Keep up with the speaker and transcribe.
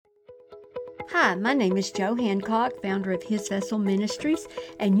Hi, my name is Jo Hancock, founder of His Vessel Ministries,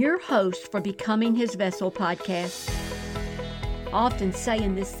 and your host for Becoming His Vessel podcast. I often say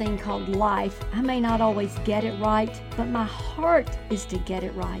in this thing called life, I may not always get it right, but my heart is to get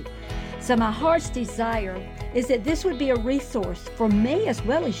it right. So my heart's desire is that this would be a resource for me as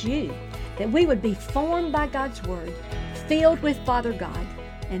well as you, that we would be formed by God's Word, filled with Father God,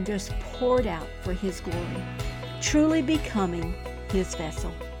 and just poured out for His glory, truly becoming His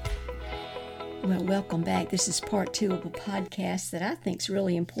vessel. Well, welcome back. This is part 2 of a podcast that I think is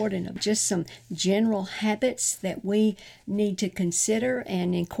really important, of just some general habits that we need to consider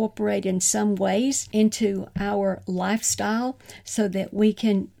and incorporate in some ways into our lifestyle so that we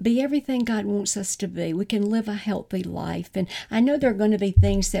can be everything God wants us to be. We can live a healthy life. And I know there are going to be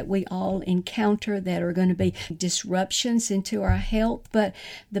things that we all encounter that are going to be disruptions into our health, but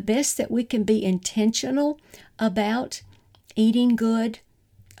the best that we can be intentional about eating good,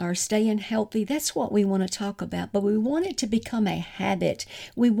 or staying healthy, that's what we want to talk about. But we want it to become a habit.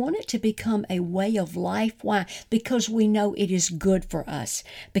 We want it to become a way of life. Why? Because we know it is good for us.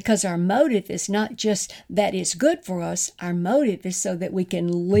 Because our motive is not just that it's good for us. Our motive is so that we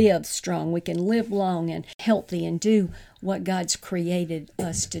can live strong, we can live long and healthy and do what God's created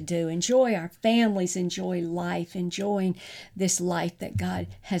us to do. Enjoy our families, enjoy life, enjoying this life that God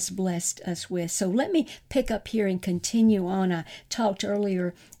has blessed us with. So let me pick up here and continue on. I talked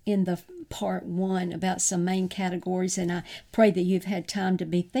earlier in the part 1 about some main categories, and I pray that you've had time to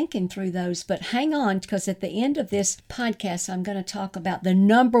be thinking through those. But hang on, because at the end of this podcast, I'm going to talk about the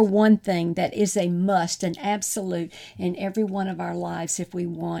number one thing that is a must, an absolute in every one of our lives if we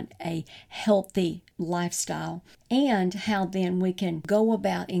want a healthy lifestyle, and how then we can go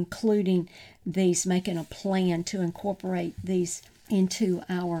about including these, making a plan to incorporate these into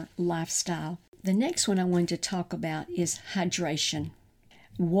our lifestyle. The next one I wanted to talk about is hydration.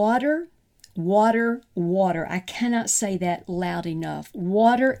 Water, water, water. I cannot say that loud enough.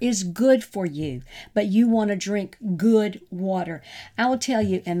 Water is good for you, but you want to drink good water. I will tell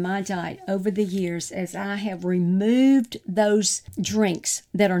you, in my diet over the years, as I have removed those drinks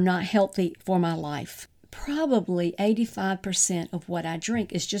that are not healthy for my life, probably 85% of what I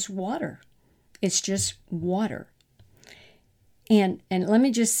drink is just water. It's just water. And let me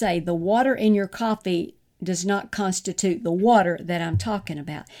just say, the water in your coffee does not constitute the water that I'm talking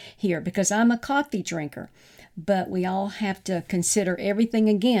about here, because I'm a coffee drinker. But we all have to consider everything,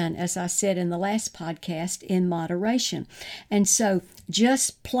 again, as I said in the last podcast, in moderation. And so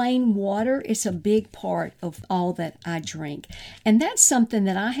just plain water is a big part of all that I drink. And that's something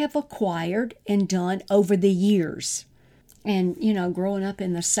that I have acquired and done over the years. And, growing up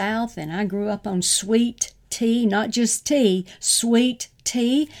in the South, and I grew up on sweet tea, not just tea, sweet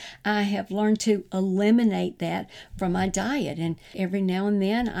tea, I have learned to eliminate that from my diet. And every now and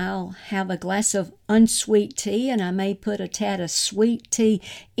then I'll have a glass of unsweet tea, and I may put a tad of sweet tea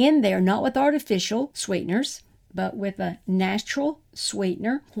in there, not with artificial sweeteners, but with a natural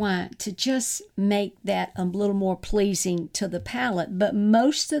sweetener. Why? To just make that a little more pleasing to the palate. But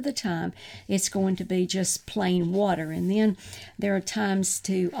most of the time, it's going to be just plain water. And then there are times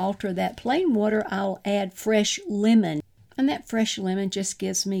to alter that plain water, I'll add fresh lemon. And that fresh lemon just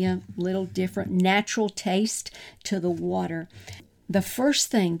gives me a little different natural taste to the water. The first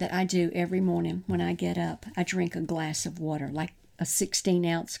thing that I do every morning when I get up, I drink a glass of water, like a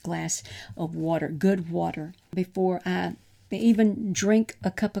 16-ounce glass of water, good water, before I even drink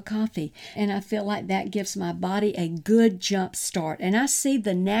a cup of coffee. And I feel like that gives my body a good jump start. And I see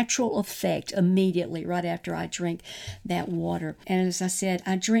the natural effect immediately right after I drink that water. And as I said,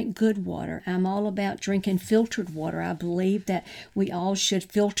 I drink good water. I'm all about drinking filtered water. I believe that we all should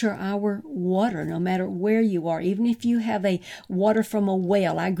filter our water, no matter where you are. Even if you have a water from a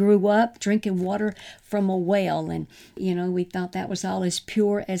well. I grew up drinking water from a well, and we thought that was all as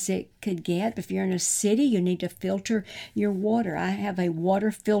pure as it could get. If you're in a city, you need to filter your water. I have a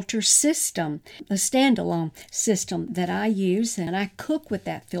water filter system, a standalone system that I use, and I cook with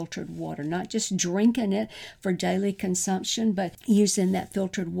that filtered water, not just drinking it for daily consumption, but using that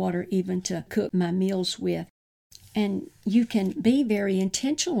filtered water even to cook my meals with. And you can be very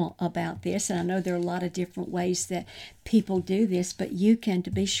intentional about this. And I know there are a lot of different ways that people do this, but you can, to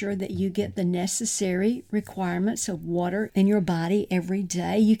be sure that you get the necessary requirements of water in your body every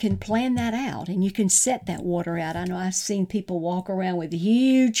day. You can plan that out, and you can set that water out. I know I've seen people walk around with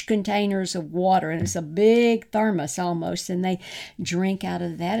huge containers of water, and it's a big thermos almost, and they drink out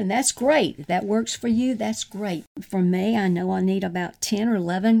of that. And that's great. If that works for you, that's great. For me, I know I need about 10 or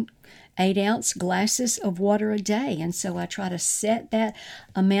 11 8-ounce glasses of water a day. And so I try to set that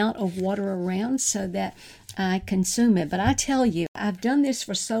amount of water around so that I consume it. But I tell you, I've done this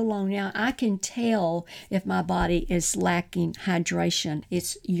for so long now, I can tell if my body is lacking hydration.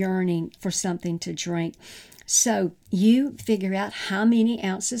 It's yearning for something to drink. So you figure out how many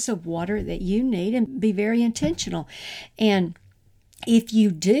ounces of water that you need and be very intentional. And if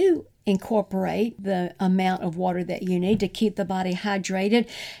you do incorporate the amount of water that you need to keep the body hydrated,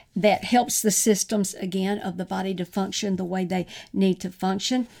 that helps the systems, again, of the body to function the way they need to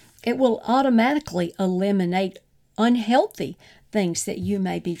function. It will automatically eliminate unhealthy things that you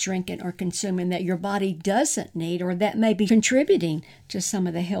may be drinking or consuming that your body doesn't need, or that may be contributing to some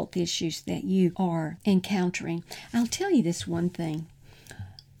of the health issues that you are encountering. I'll tell you this one thing.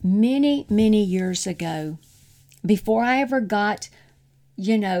 Many, many years ago, before I ever got,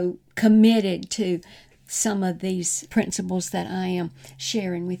 committed to some of these principles that I am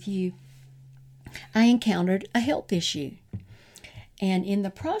sharing with you, I encountered a health issue. And in the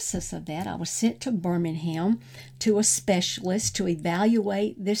process of that, I was sent to Birmingham to a specialist to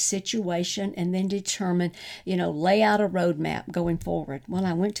evaluate this situation and then determine, lay out a roadmap going forward. Well,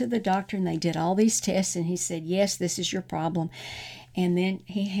 I went to the doctor and they did all these tests and he said, yes, this is your problem. And then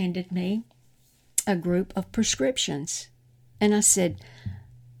he handed me a group of prescriptions. And I said,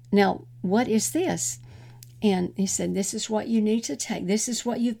 now, what is this? And he said, this is what you need to take. This is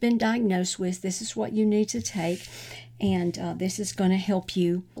what you've been diagnosed with. This is what you need to take. And this is going to help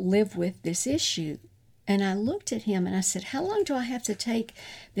you live with this issue. And I looked at him and I said, how long do I have to take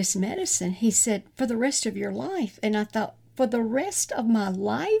this medicine? He said, for the rest of your life. And I thought, for the rest of my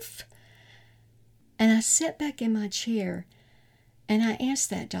life? And I sat back in my chair and I asked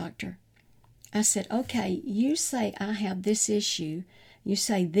that doctor, I said, okay, you say I have this issue. You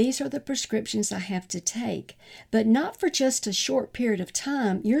say these are the prescriptions I have to take, but not for just a short period of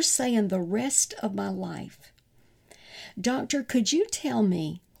time. You're saying the rest of my life. Doctor, could you tell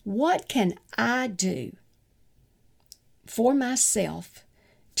me what can I do for myself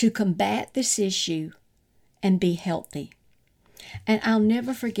to combat this issue and be healthy? And I'll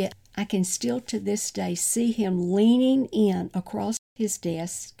never forget, I can still to this day see him leaning in across his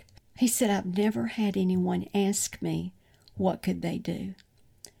desk. He said, I've never had anyone ask me, what could they do?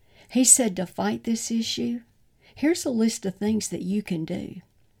 He said, to fight this issue, here's a list of things that you can do.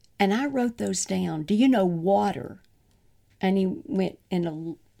 And I wrote those down. Do you know water? And he went in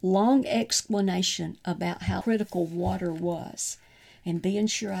a long explanation about how critical water was and being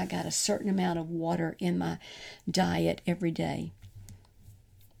sure I got a certain amount of water in my diet every day.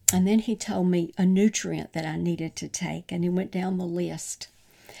 And then he told me a nutrient that I needed to take, and he went down the list.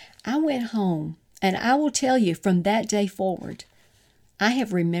 I went home, and I will tell you from that day forward, I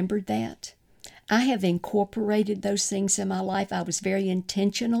have remembered that. I have incorporated those things in my life. I was very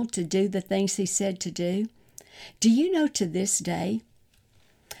intentional to do the things he said to do. Do you know, to this day,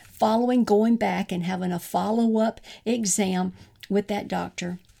 going back and having a follow-up exam with that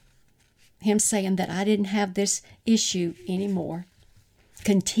doctor, him saying that I didn't have this issue anymore,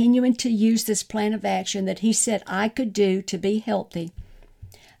 continuing to use this plan of action that he said I could do to be healthy,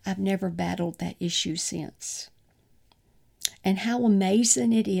 I've never battled that issue since. And how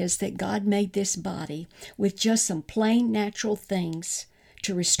amazing it is that God made this body with just some plain natural things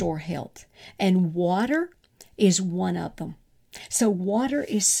to restore health. And water is one of them. So water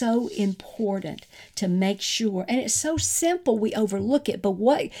is so important to make sure, and it's so simple we overlook it, but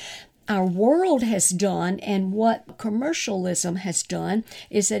what our world has done and what commercialism has done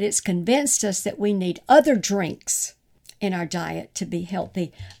is that it's convinced us that we need other drinks in our diet to be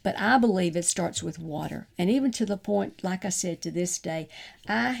healthy. But I believe it starts with water. And even to the point, like I said, to this day,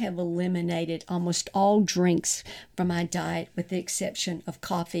 I have eliminated almost all drinks from my diet with the exception of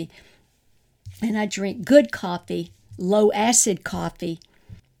coffee. And I drink good coffee, low acid coffee.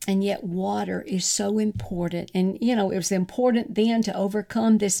 And yet water is so important. And, it was important then to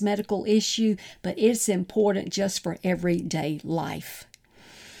overcome this medical issue, but it's important just for everyday life.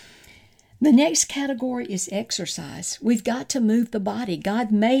 The next category is exercise. We've got to move the body.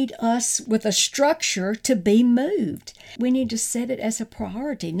 God made us with a structure to be moved. We need to set it as a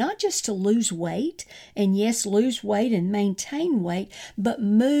priority, not just to lose weight, and yes, lose weight and maintain weight, but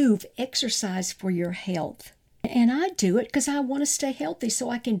move, exercise for your health. And I do it because I want to stay healthy so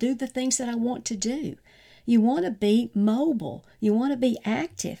I can do the things that I want to do. You want to be mobile. You want to be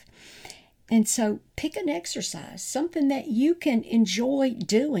active. And so pick an exercise, something that you can enjoy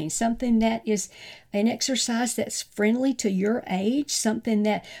doing, something that is an exercise that's friendly to your age, something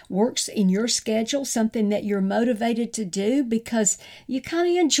that works in your schedule, something that you're motivated to do because you kind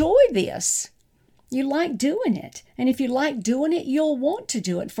of enjoy this. You like doing it. And if you like doing it, you'll want to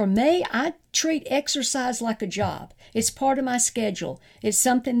do it. For me, I treat exercise like a job. It's part of my schedule. It's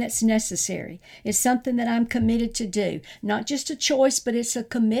something that's necessary. It's something that I'm committed to do. Not just a choice, but it's a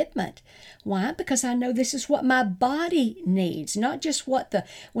commitment. Why? Because I know this is what my body needs. Not just what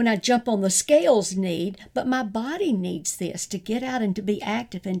when I jump on the scales need, but my body needs this to get out and to be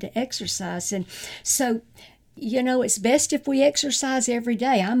active and to exercise. And so, it's best if we exercise every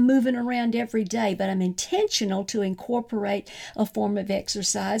day. I'm moving around every day, but I'm intentional to incorporate a form of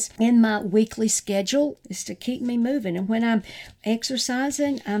exercise in my weekly schedule is to keep me moving. And when I'm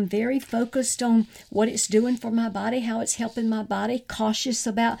exercising, I'm very focused on what it's doing for my body, how it's helping my body, cautious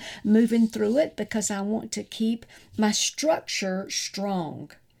about moving through it because I want to keep my structure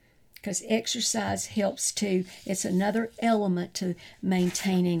strong. Because exercise helps too. It's another element to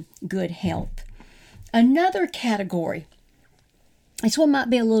maintaining good health. Another category, this one might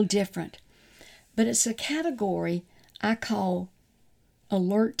be a little different, but it's a category I call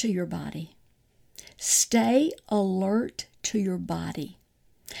alert to your body. Stay alert to your body.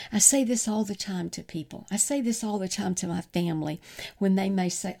 I say this all the time to people. I say this all the time to my family when they may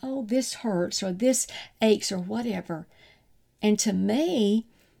say, oh, this hurts or this aches or whatever. And to me,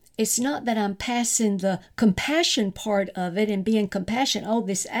 it's not that I'm passing the compassion part of it and being compassionate, oh,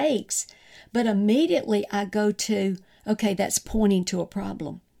 this aches. But immediately I go to, okay, that's pointing to a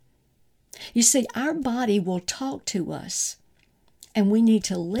problem. You see, our body will talk to us, and we need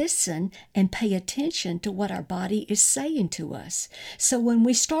to listen and pay attention to what our body is saying to us. So when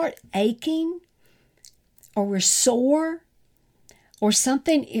we start aching, or we're sore, or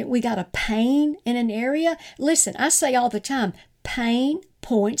something, we got a pain in an area, listen, I say all the time, pain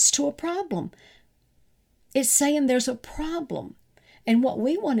points to a problem. It's saying there's a problem. And what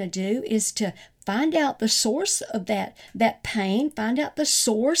we want to do is to find out the source of that pain, find out the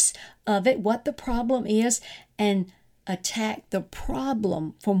source of it, what the problem is, and attack the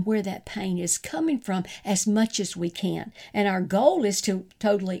problem from where that pain is coming from as much as we can. And our goal is to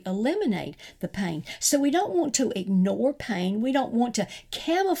totally eliminate the pain. So we don't want to ignore pain. We don't want to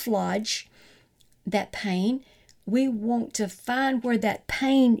camouflage that pain. We want to find where that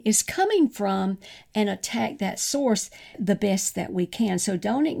pain is coming from and attack that source the best that we can. So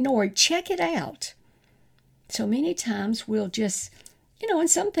don't ignore it. Check it out. So many times we'll just, and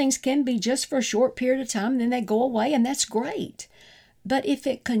some things can be just for a short period of time, and then they go away, and that's great. But if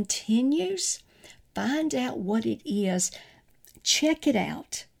it continues, find out what it is. Check it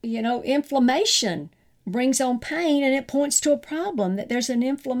out. Inflammation brings on pain, and it points to a problem, that there's an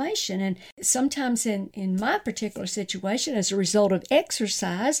inflammation. And sometimes in my particular situation, as a result of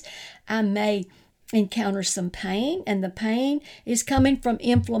exercise, I may encounter some pain, and the pain is coming from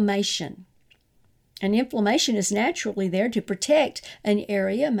inflammation. And inflammation is naturally there to protect an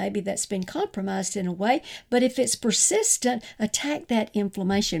area, maybe that's been compromised in a way. But if it's persistent, attack that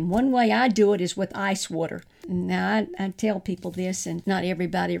inflammation. One way I do it is with ice water. Now, I tell people this, and not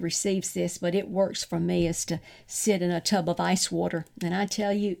everybody receives this, but it works for me, is to sit in a tub of ice water. And I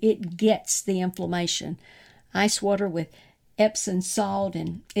tell you, it gets the inflammation. Ice water with Epsom salt,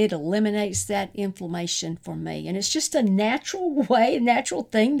 and it eliminates that inflammation for me. And it's just a natural way, a natural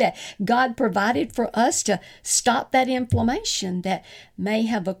thing that God provided for us to stop that inflammation that may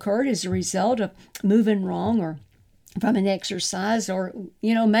have occurred as a result of moving wrong or from an exercise, or,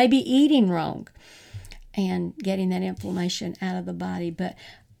 maybe eating wrong and getting that inflammation out of the body. But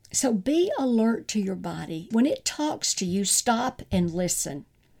so be alert to your body. When it talks to you, stop and listen.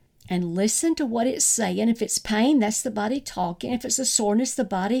 And listen to what it's saying. If it's pain, that's the body talking. If it's a soreness, the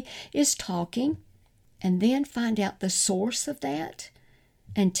body is talking. And then find out the source of that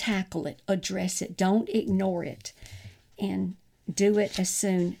and tackle it, address it. Don't ignore it. And do it as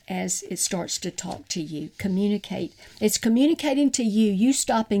soon as it starts to talk to you. Communicate. It's communicating to you. You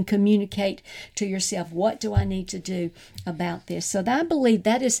stop and communicate to yourself. What do I need to do about this? So I believe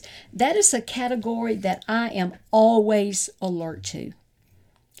that is a category that I am always alert to.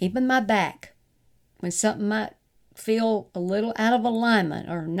 Even my back, when something might feel a little out of alignment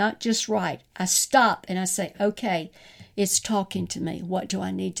or not just right, I stop and I say, okay, it's talking to me. What do I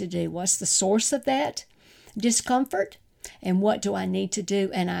need to do? What's the source of that discomfort? And what do I need to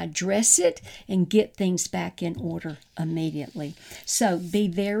do? And I address it and get things back in order immediately. So be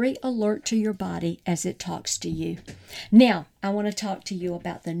very alert to your body as it talks to you. Now, I want to talk to you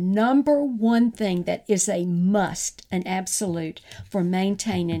about the number one thing that is a must, an absolute, for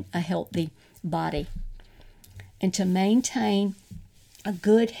maintaining a healthy body. And to maintain a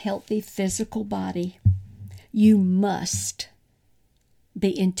good, healthy physical body, you must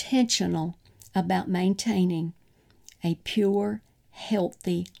be intentional about maintaining a pure,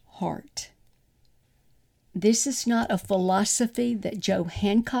 healthy heart. This is not a philosophy that Joe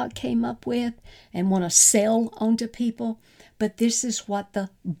Hancock came up with and want to sell onto people, but this is what the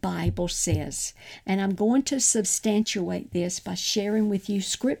Bible says. And I'm going to substantiate this by sharing with you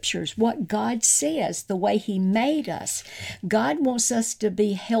scriptures, what God says, the way He made us. God wants us to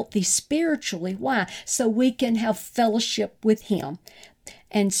be healthy spiritually. Why? So we can have fellowship with Him.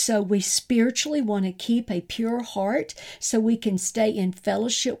 And so we spiritually want to keep a pure heart so we can stay in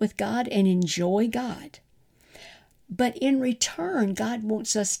fellowship with God and enjoy God. But in return, God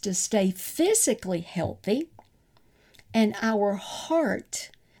wants us to stay physically healthy, and our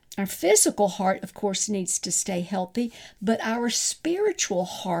heart, our physical heart, of course, needs to stay healthy, but our spiritual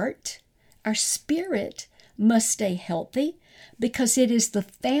heart, our spirit, must stay healthy because it is the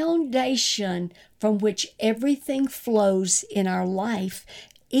foundation from which everything flows in our life,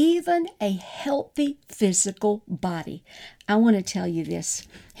 even a healthy physical body. I want to tell you this.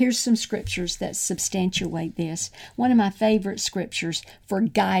 Here's some scriptures that substantiate this. One of my favorite scriptures for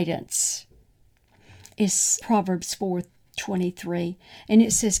guidance is Proverbs 4:23, and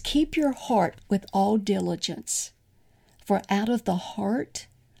it says, "Keep your heart with all diligence, for out of the heart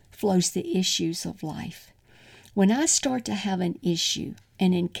flows the issues of life." When I start to have an issue,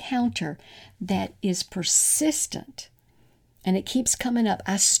 an encounter that is persistent, and it keeps coming up,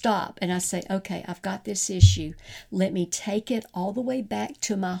 I stop and I say, okay, I've got this issue. Let me take it all the way back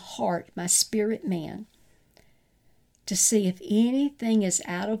to my heart, my spirit man, to see if anything is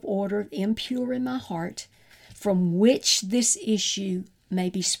out of order, impure in my heart, from which this issue may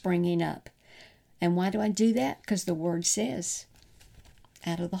be springing up. And why do I do that? Because the Word says,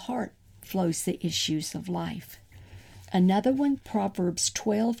 out of the heart flows the issues of life. Another one, Proverbs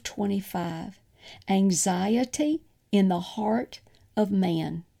 12:25. Anxiety in the heart of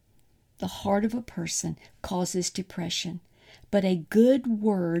man, the heart of a person, causes depression, but a good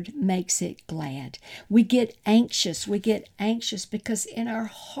word makes it glad. We get anxious because in our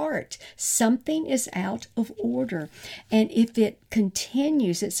heart something is out of order. And if it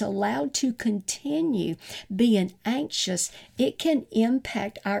continues, it's allowed to continue being anxious, it can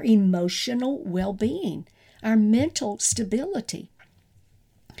impact our emotional well-being, our mental stability.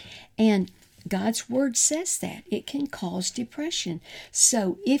 And God's Word says that it can cause depression.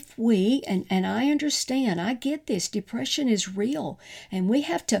 So if we, and I understand, I get this, depression is real and we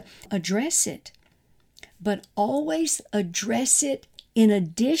have to address it, but always address it in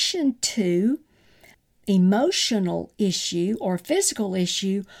addition to emotional issue or physical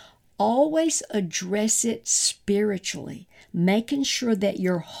issue. Always address it spiritually, making sure that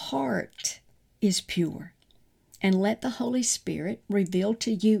your heart is pure. And let the Holy Spirit reveal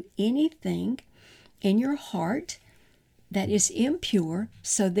to you anything in your heart that is impure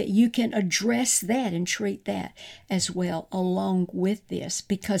so that you can address that and treat that as well along with this,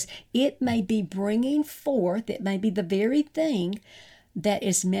 because it may be bringing forth, it may be the very thing that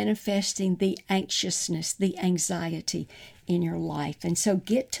is manifesting the anxiousness, the anxiety in your life. And so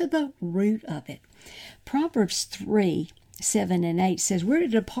get to the root of it. Proverbs 3:7-8 says, we're to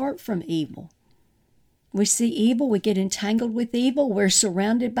depart from evil. We see evil, we get entangled with evil, we're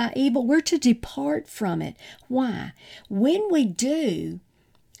surrounded by evil, we're to depart from it. Why? When we do,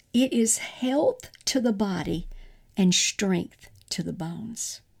 it is health to the body and strength to the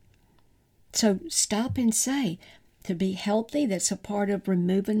bones. So stop and say, to be healthy, that's a part of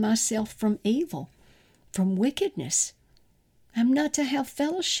removing myself from evil, from wickedness. I'm not to have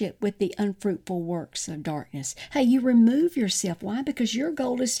fellowship with the unfruitful works of darkness. Hey, you remove yourself. Why? Because your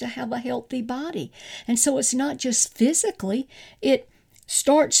goal is to have a healthy body. And so it's not just physically, it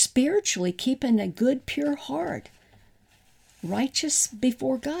starts spiritually, keeping a good, pure heart, righteous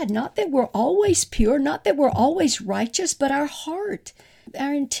before God. Not that we're always pure, not that we're always righteous, but our heart,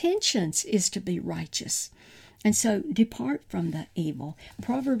 our intentions is to be righteous. And so depart from the evil.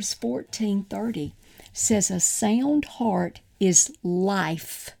 Proverbs 14:30 says, a sound heart is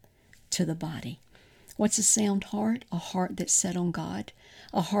life to the body. What's a sound heart? A heart that's set on God.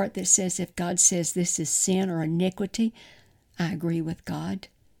 A heart that says, if God says this is sin or iniquity, I agree with God.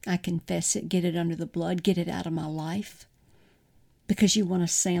 I confess it, get it under the blood, get it out of my life. Because you want a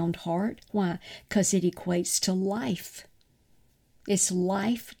sound heart. Why? Because it equates to life. It's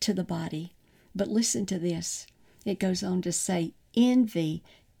life to the body. But listen to this. It goes on to say, envy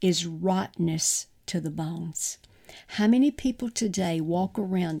is rottenness to the bones. How many people today walk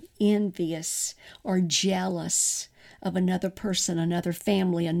around envious or jealous of another person, another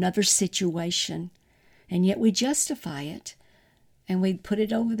family, another situation, and yet we justify it and we put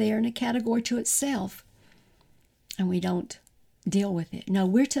it over there in a category to itself and we don't deal with it? No,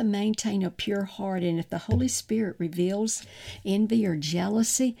 we're to maintain a pure heart, and if the Holy Spirit reveals envy or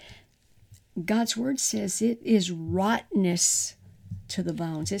jealousy, God's word says it is rottenness to the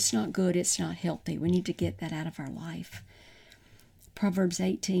bones. It's not good. It's not healthy. We need to get that out of our life. Proverbs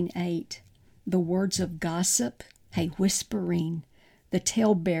 18:8, the words of gossip, whispering, the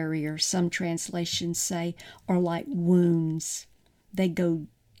talebearer, some translations say, are like wounds. They go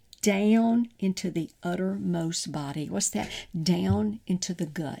down into the uttermost body. What's that? Down into the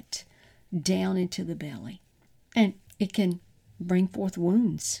gut, down into the belly. And it can bring forth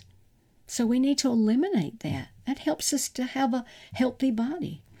wounds. So we need to eliminate that. That helps us to have a healthy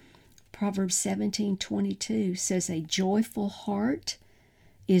body. Proverbs 17:22 says, a joyful heart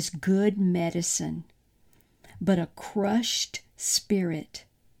is good medicine, but a crushed spirit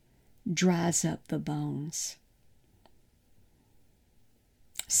dries up the bones.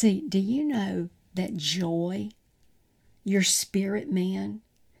 See, do you know that joy, your spirit man,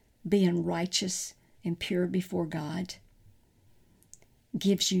 being righteous and pure before God,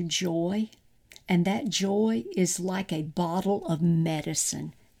 gives you joy? And that joy is like a bottle of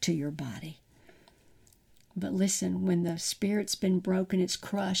medicine to your body. But listen, when the spirit's been broken, it's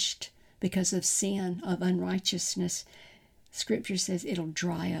crushed because of sin, of unrighteousness, Scripture says it'll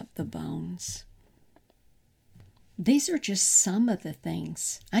dry up the bones. These are just some of the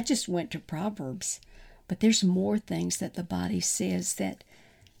things. I just went to Proverbs, but there's more things that the body says that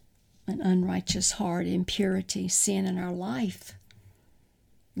an unrighteous heart, impurity, sin in our life,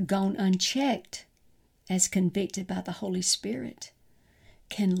 gone unchecked as convicted by the Holy Spirit,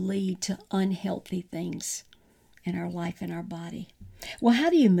 can lead to unhealthy things in our life and our body. Well, how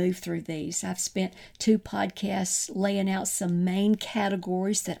do you move through these? I've spent 2 podcasts laying out some main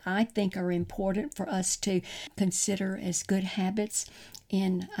categories that I think are important for us to consider as good habits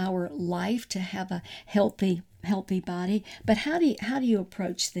in our life to have a healthy body. But how do you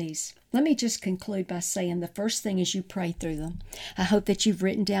approach these? Let me just conclude by saying the first thing is you pray through them. I hope that you've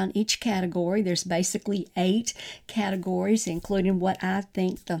written down each category. There's basically 8 categories, including what I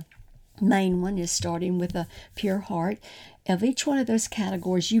think the main one is, starting with a pure heart. Of each one of those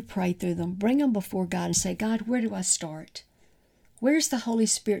categories, you pray through them. Bring them before God and say, God, where do I start? Where's the Holy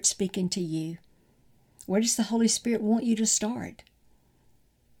Spirit speaking to you? Where does the Holy Spirit want you to start?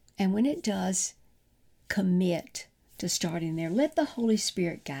 And when it does, commit to starting there. Let the Holy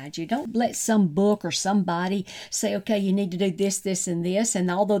Spirit guide you. Don't let some book or somebody say, okay, you need to do this, this, and this. And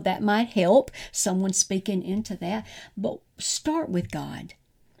although that might help, someone speaking into that, but start with God.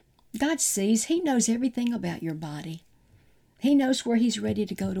 God sees, He knows everything about your body. He knows where He's ready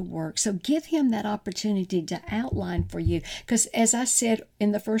to go to work. So give Him that opportunity to outline for you. Because as I said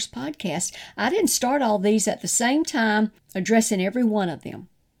in the first podcast, I didn't start all these at the same time, addressing every one of them.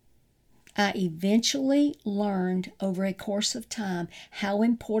 I eventually learned over a course of time how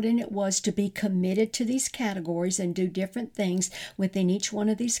important it was to be committed to these categories and do different things within each one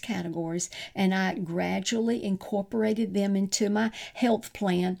of these categories. And I gradually incorporated them into my health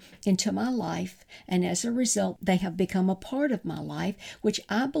plan, into my life. And as a result, they have become a part of my life, which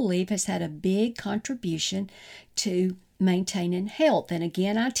I believe has had a big contribution to maintaining health. And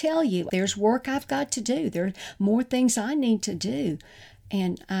again, I tell you, there's work I've got to do. There's more things I need to do.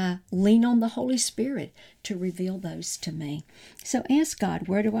 And I lean on the Holy Spirit to reveal those to me. So ask God,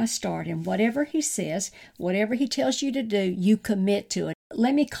 where do I start? And whatever He says, whatever He tells you to do, you commit to it.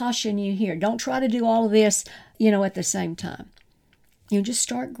 Let me caution you here. Don't try to do all of this, at the same time. You just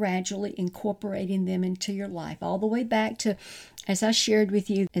start gradually incorporating them into your life. All the way back to, as I shared with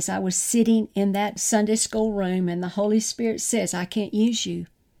you, as I was sitting in that Sunday school room and the Holy Spirit says, I can't use you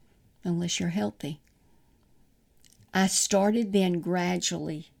unless you're healthy. I started then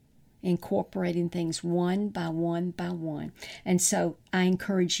gradually incorporating things one by one by one. And so I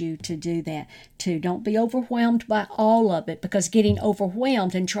encourage you to do that too. Don't be overwhelmed by all of it, because getting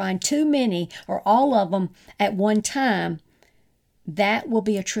overwhelmed and trying too many or all of them at one time, that will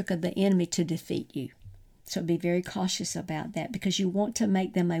be a trick of the enemy to defeat you. So be very cautious about that, because you want to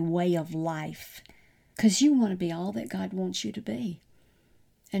make them a way of life, because you want to be all that God wants you to be.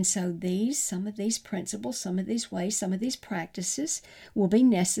 And so some of these principles, some of these ways, some of these practices will be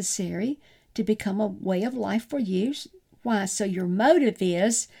necessary to become a way of life for you. Why? So your motive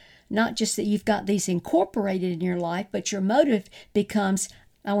is not just that you've got these incorporated in your life, but your motive becomes,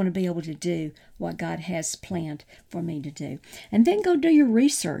 I want to be able to do what God has planned for me to do. And then go do your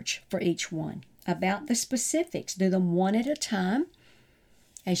research for each one about the specifics. Do them one at a time.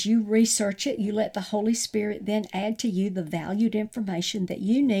 As you research it, you let the Holy Spirit then add to you the valued information that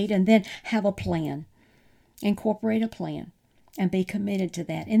you need, and then have a plan. Incorporate a plan and be committed to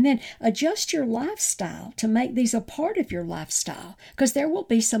that. And then adjust your lifestyle to make these a part of your lifestyle, because there will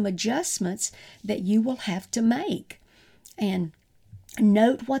be some adjustments that you will have to make. And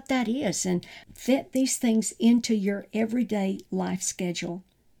Note what that is and fit these things into your everyday life schedule.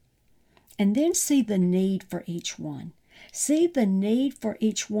 And then see the need for each one. See the need for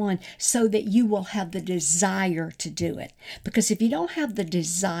each one so that you will have the desire to do it. Because if you don't have the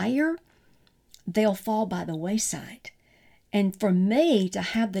desire, they'll fall by the wayside. And for me to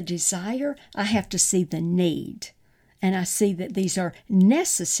have the desire, I have to see the need. And I see that these are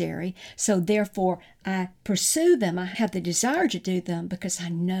necessary, so therefore I pursue them. I have the desire to do them because I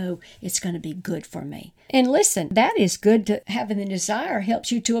know it's going to be good for me. And listen, that is good. To having the desire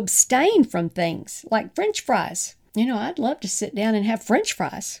helps you to abstain from things like French fries. I'd love to sit down and have French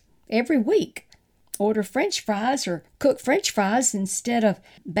fries every week. Order French fries or cook French fries instead of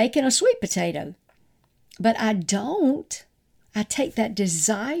baking a sweet potato. But I don't. I take that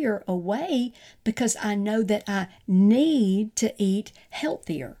desire away because I know that I need to eat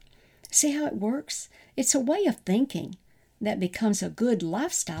healthier. See how it works? It's a way of thinking that becomes a good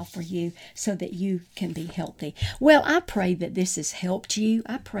lifestyle for you so that you can be healthy. Well, I pray that this has helped you.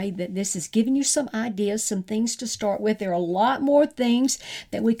 I pray that this has given you some ideas, some things to start with. There are a lot more things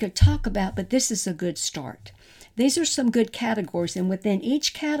that we could talk about, but this is a good start. These are some good categories, and within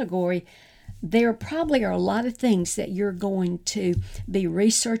each category, there probably are a lot of things that you're going to be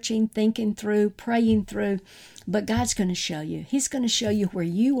researching, thinking through, praying through, but God's going to show you. He's going to show you where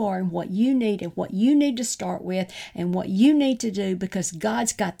you are and what you need to start with and what you need to do because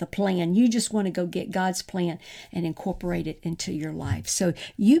God's got the plan. You just want to go get God's plan and incorporate it into your life. So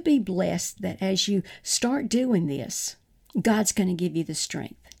you be blessed that as you start doing this, God's going to give you the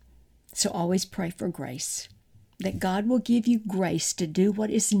strength. So always pray for grace. That God will give you grace to do what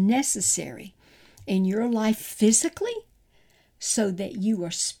is necessary in your life physically so that you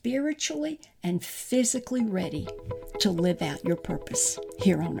are spiritually and physically ready to live out your purpose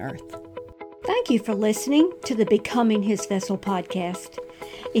here on earth. Thank you for listening to the Becoming His Vessel podcast.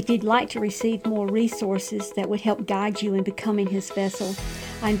 If you'd like to receive more resources that would help guide you in becoming His vessel,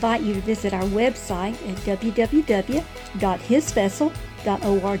 I invite you to visit our website at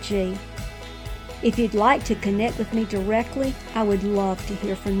www.hisvessel.org. If you'd like to connect with me directly, I would love to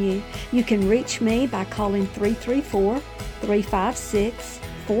hear from you. You can reach me by calling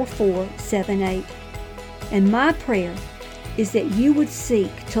 334-356-4478. And my prayer is that you would seek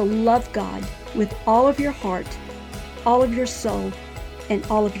to love God with all of your heart, all of your soul, and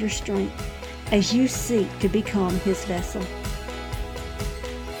all of your strength as you seek to become His vessel.